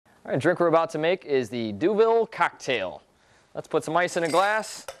All right, drink we're about to make is the Deauville Cocktail. Let's put some ice in a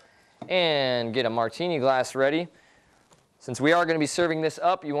glass and get a martini glass ready. Since we are going to be serving this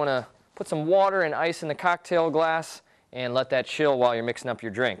up, you want to put some water and ice in the cocktail glass and let that chill while you're mixing up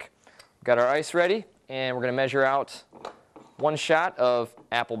your drink. We've got our ice ready, and we're going to measure out 1 shot of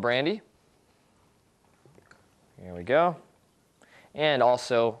apple brandy. Here we go. And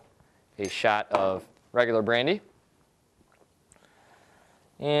also a shot of regular brandy.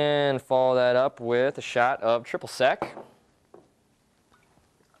 And follow that up with a shot of triple sec.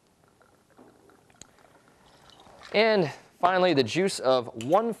 And finally, the juice of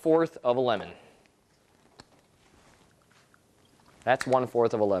 1/4 of a lemon. That's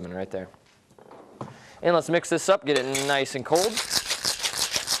 1/4 of a lemon right there. And let's mix this up, get it nice and cold.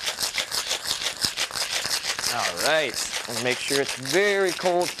 All right, and make sure it's very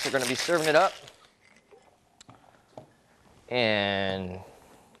cold. We're going to be serving it up. And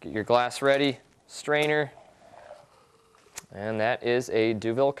get your glass ready, strainer. And that is a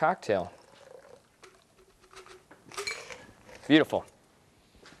Deauville cocktail. Beautiful.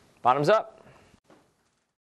 Bottoms up.